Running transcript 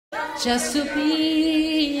just to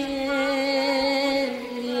be in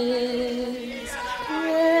His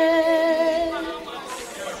presence,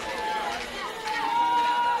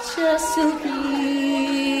 just to be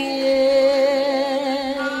in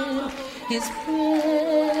His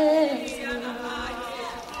presence,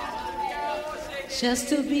 just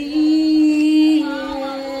to be in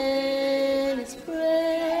His presence,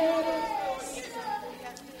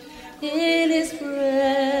 in His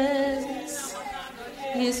presence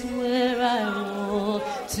is where I want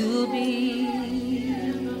to be,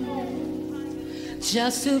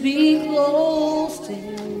 just to be close to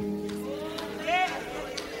Him,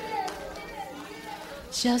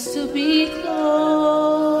 just to be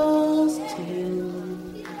close to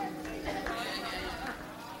Him,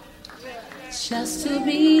 just to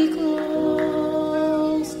be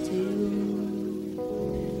close to Him.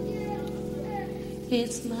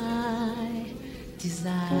 It's my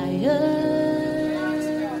desire.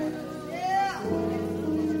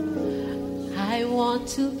 I want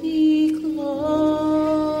to be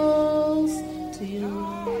close to You.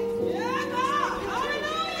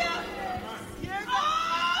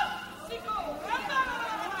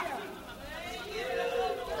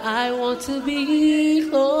 I want to be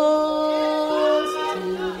close to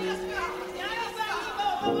You.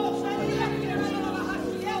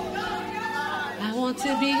 I want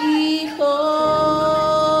to be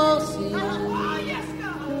close to You.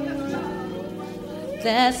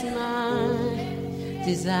 That's my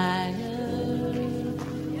desire.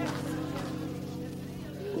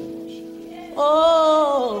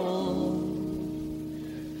 Oh,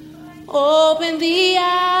 open the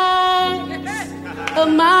eyes of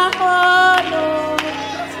my heart, Lord.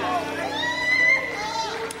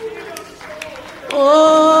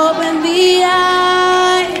 Open the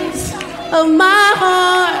eyes of my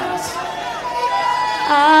heart.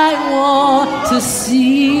 I want to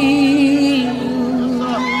see You.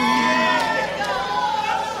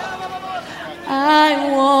 I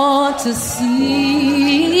want to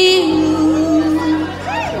see You.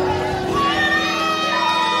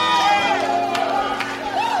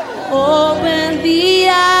 Open the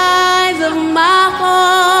eyes of my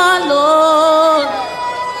heart, Lord.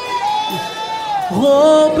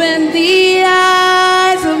 Open the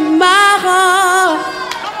eyes of my heart.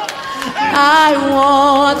 I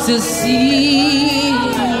want to see You.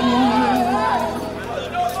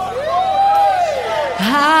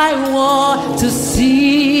 I want to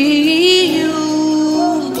see You.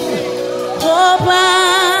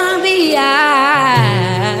 Open the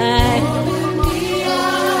eyes.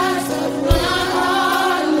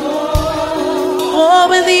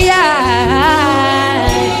 Open the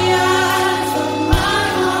eyes.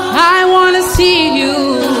 I want to see You.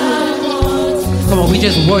 Come on, we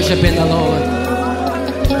just worshiping the Lord.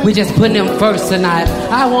 We just putting Him first tonight.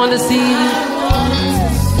 I want to see You.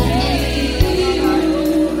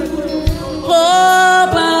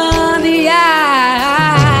 Open the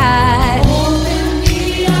eyes.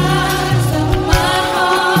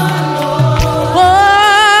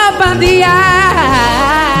 Open the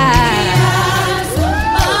eyes.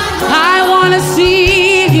 I want to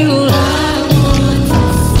see You.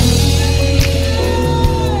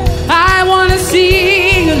 I want to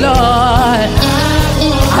see You, Lord.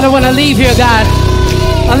 I don't want to leave here, God,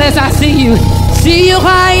 unless I see You. See You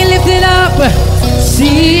high and lifted up.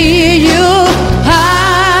 See You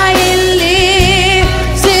high and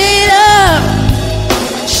lifted up,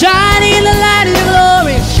 shining in the light of Your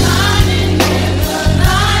glory.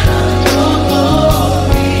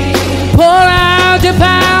 Pour out Your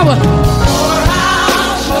power.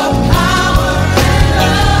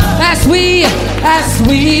 As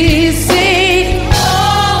we sing,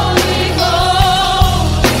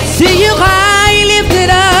 see You high and lifted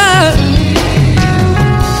up.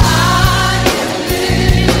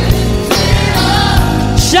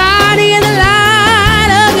 Shining in the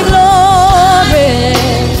light of Your glory.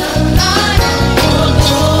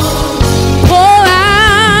 Pour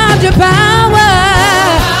out Your power.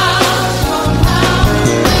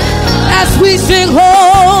 As we sing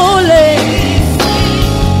holy.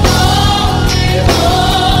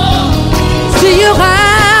 See You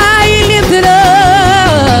high and lifted up.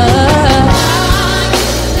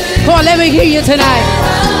 Come on, let me hear You tonight.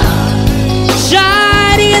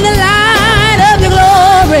 Shining in the light of Your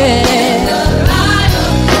glory.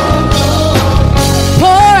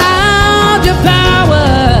 Pour out Your power.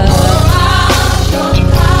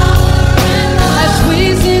 As we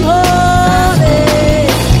sing holy.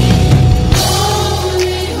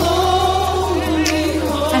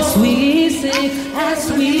 As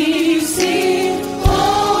we sing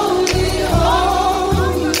holy,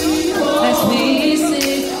 holy, holy. As we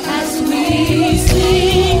sing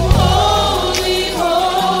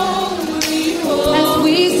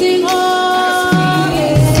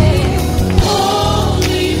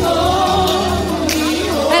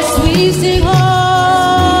We sing holy.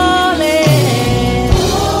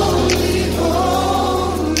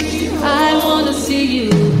 I want to see you.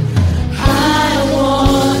 I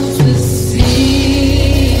want to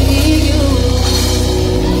see you.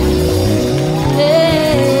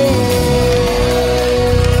 Hey.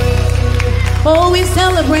 Oh, we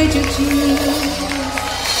celebrate you, Jesus,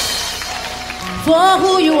 for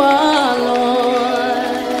who you are, Lord.